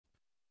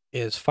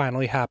is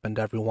finally happened,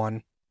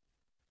 everyone.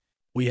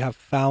 We have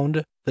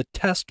found the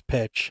test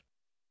pitch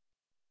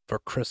for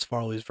Chris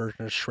Farley's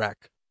version of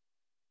Shrek.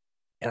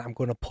 And I'm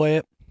going to play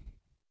it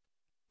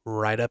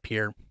right up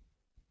here.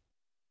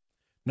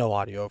 No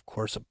audio, of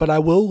course, but I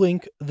will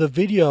link the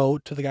video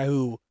to the guy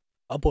who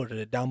uploaded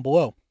it down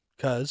below.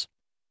 Because,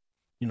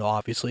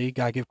 obviously,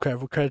 gotta give credit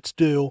where credit's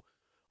due.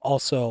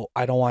 Also,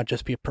 I don't want to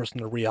just be a person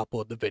to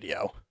re-upload the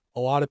video. A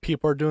lot of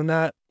people are doing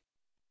that.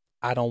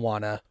 I don't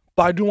want to,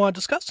 but I do want to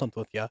discuss something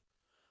with you.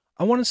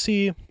 I want to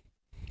see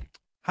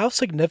how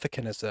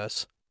significant is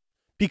this?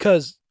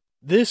 Because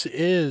this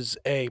is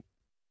a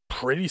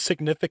pretty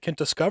significant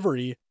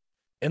discovery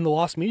in the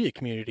lost media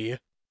community.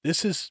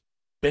 This has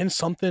been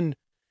something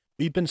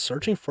we've been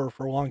searching for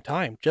a long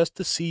time. Just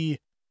to see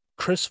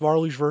Chris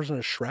Farley's version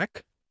of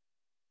Shrek.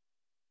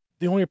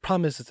 The only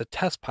problem is it's a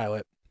test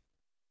pilot.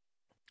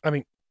 I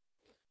mean,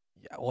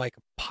 yeah, like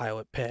a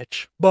pilot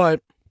pitch.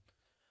 But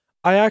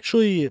I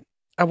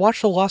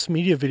watched a lost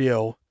media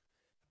video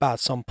about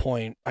some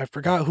point. I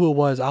forgot who it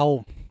was.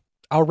 I'll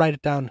write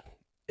it down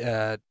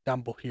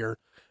down below here,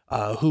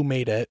 who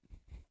made it,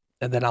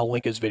 and then I'll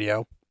link his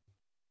video.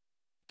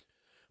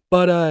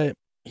 But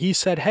he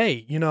said,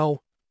 hey,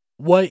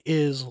 what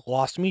is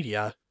lost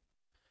media?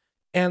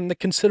 And the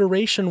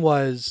consideration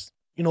was,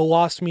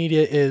 lost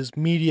media is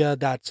media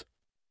that's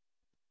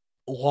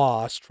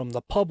lost from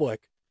the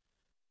public.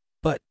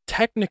 But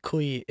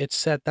technically, it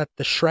said that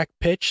the Shrek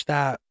pitch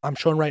that I'm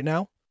showing right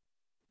now,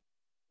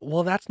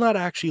 well, that's not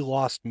actually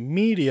lost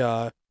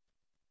media,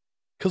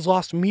 because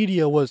lost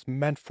media was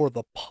meant for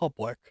the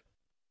public.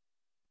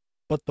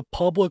 But the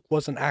public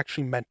wasn't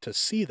actually meant to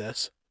see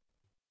this.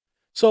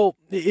 So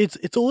it's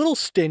a little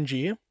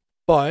stingy,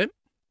 but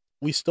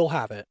we still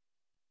have it.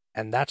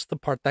 And that's the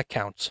part that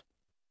counts.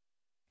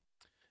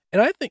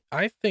 And I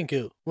think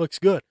it looks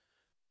good.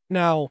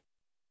 Now,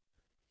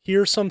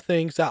 here's some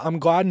things that I'm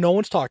glad no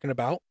one's talking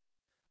about.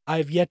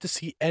 I've yet to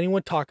see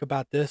anyone talk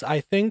about this. I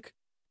think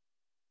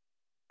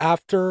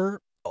after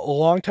a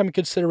long time of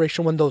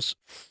consideration, when those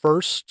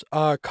first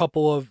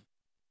couple of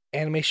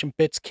animation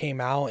bits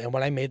came out, and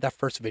when I made that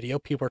first video,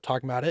 people were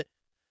talking about it.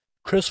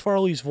 Chris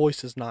Farley's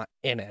voice is not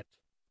in it.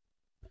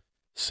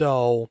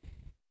 So,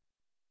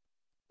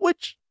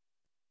 which,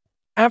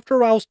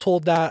 after I was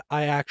told that,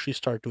 I actually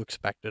started to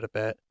expect it a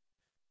bit.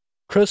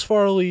 Chris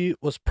Farley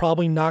was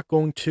probably not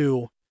going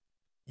to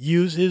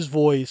use his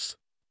voice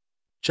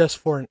just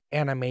for an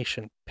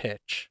animation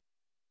pitch.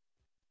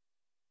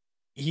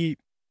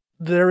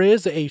 There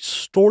is a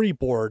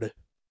storyboard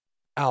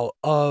out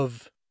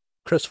of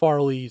Chris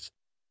Farley's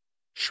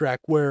Shrek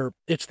where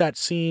it's that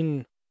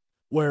scene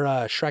where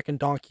Shrek and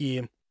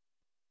Donkey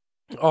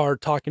are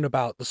talking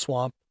about the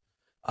swamp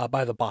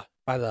by the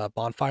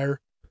bonfire,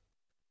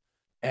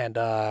 and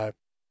that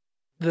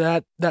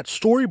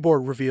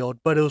storyboard revealed,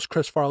 but it was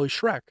Chris Farley's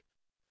Shrek.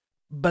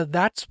 But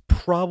that's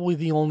probably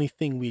the only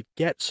thing we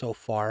get so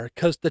far,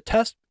 because the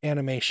test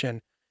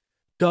animation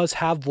does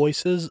have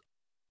voices,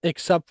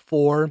 except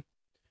for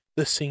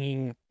the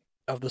singing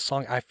of the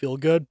song I Feel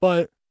Good,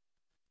 but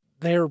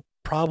they're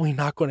probably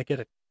not going to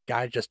get a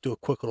guy to just do a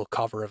quick little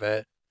cover of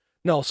it.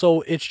 No,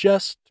 so it's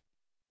just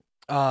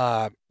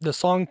the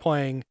song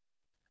playing,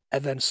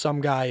 and then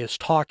some guy is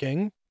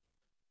talking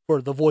for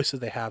the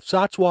voices they have. So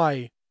that's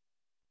why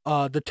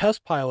the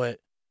test pilot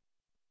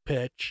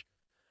pitch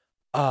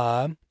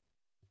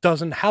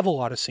doesn't have a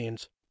lot of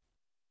scenes,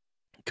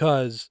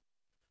 because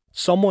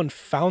someone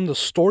found the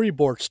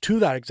storyboards to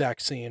that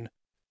exact scene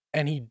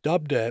and he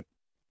dubbed it.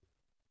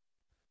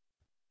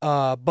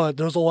 But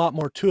there's a lot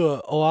more to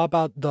it. A lot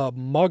about the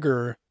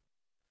mugger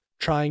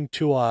trying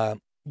to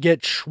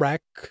get Shrek.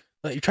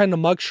 You're trying to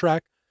mug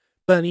Shrek,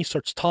 but then he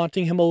starts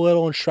taunting him a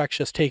little, and Shrek's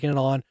just taking it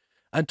on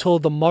until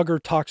the mugger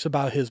talks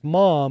about his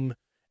mom,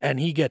 and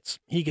he gets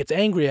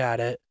angry at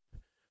it.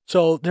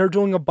 So they're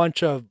doing a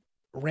bunch of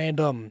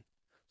random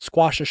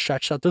squash and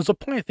stretch stuff. There's a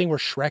point, I think, where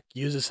Shrek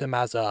uses him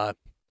as a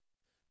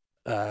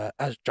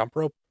jump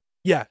rope.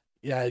 Yeah,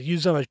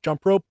 use him as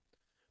jump rope,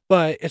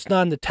 but it's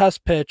not in the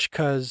test pitch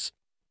because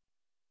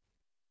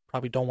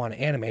probably don't want to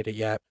animate it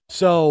yet.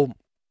 So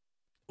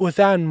with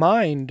that in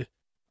mind,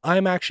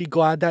 I'm actually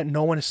glad that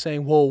no one is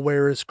saying, well,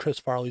 where is Chris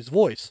Farley's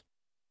voice?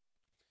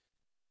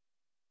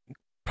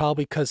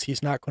 Probably because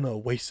he's not going to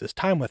waste his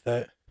time with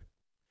it.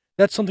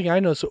 That's something I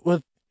noticed.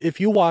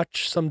 If you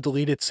watch some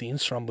deleted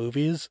scenes from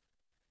movies,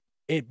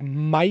 it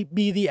might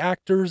be the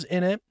actors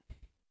in it,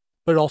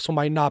 but it also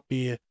might not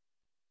be.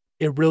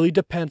 It really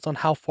depends on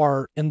how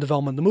far in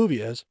development the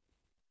movie is.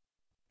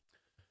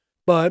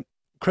 But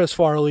Chris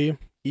Farley,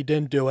 he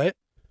didn't do it.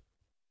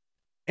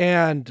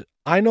 And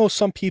I know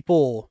some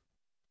people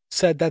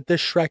said that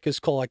this Shrek is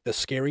called like the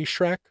scary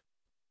Shrek.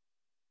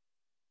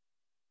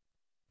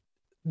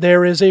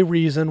 There is a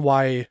reason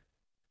why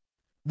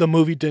the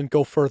movie didn't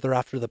go further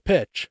after the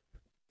pitch.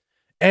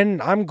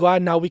 And I'm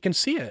glad now we can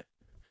see it.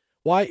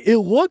 Why? It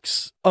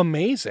looks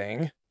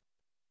amazing.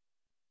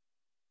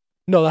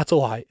 No, that's a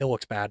lie. It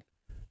looks bad.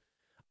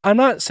 I'm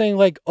not saying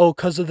like, oh,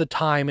 because of the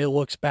time it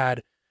looks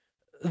bad.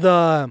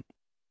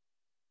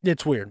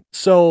 It's weird.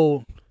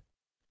 So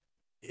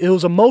it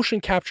was a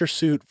motion capture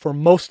suit for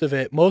most of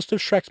it. Most of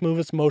Shrek's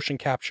movies motion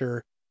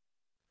capture,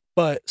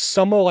 but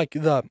some of like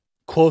the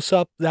close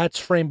up, that's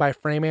frame by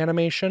frame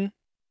animation.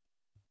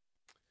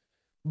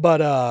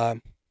 But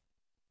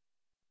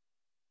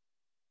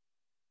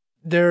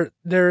there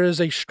is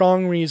a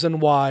strong reason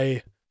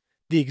why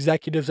the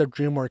executives of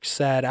DreamWorks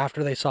said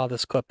after they saw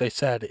this clip, they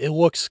said it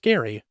looks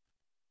scary.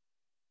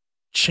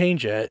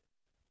 Change it.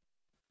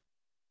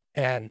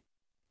 And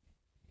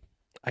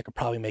I could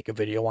probably make a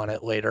video on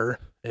it later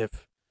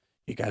if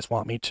you guys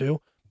want me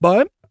to.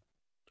 But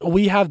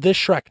we have this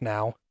Shrek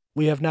now.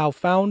 We have now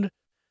found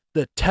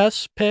the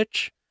test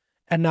pitch,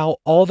 and now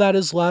all that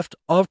is left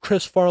of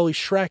Chris Farley's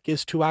Shrek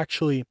is to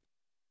actually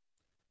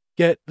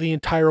get the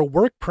entire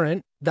work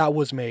print that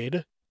was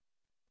made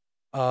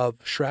of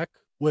Shrek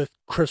with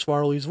Chris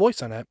Farley's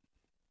voice in it.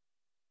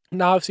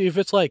 Now, obviously, if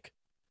it's like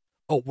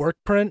a work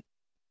print,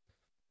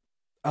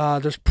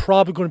 there's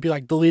probably going to be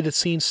like deleted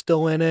scenes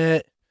still in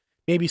it.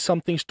 Maybe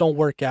some things don't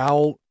work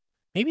out.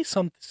 Maybe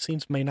some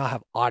scenes may not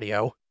have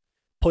audio.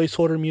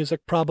 Placeholder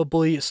music,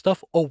 probably.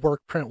 Stuff a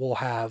work print will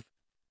have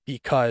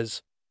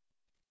because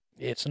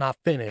it's not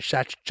finished.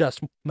 That's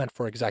just meant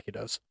for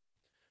executives.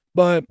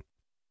 But,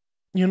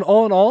 you know,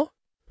 all in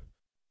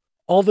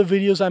all the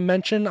videos I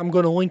mentioned, I'm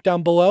going to link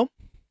down below.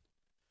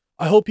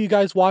 I hope you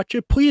guys watch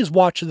it. Please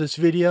watch this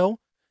video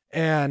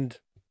and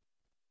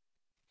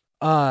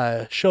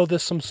show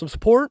this some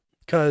support,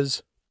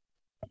 because,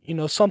 you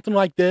know, something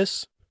like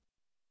this,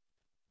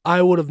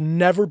 I would have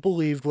never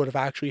believed would have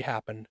actually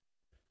happened.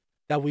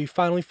 That we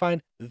finally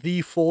find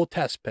the full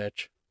test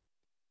pitch.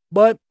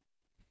 But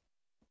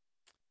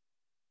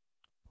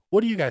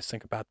what do you guys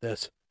think about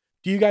this?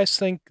 Do you guys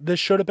think this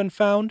should have been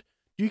found?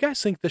 Do you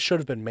guys think this should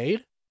have been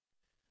made?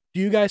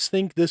 Do you guys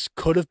think this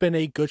could have been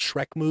a good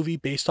Shrek movie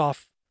based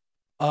off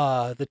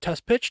the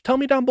test pitch? Tell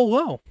me down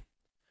below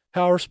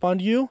how I'll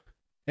respond to you.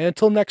 And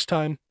until next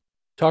time,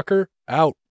 Tucker out.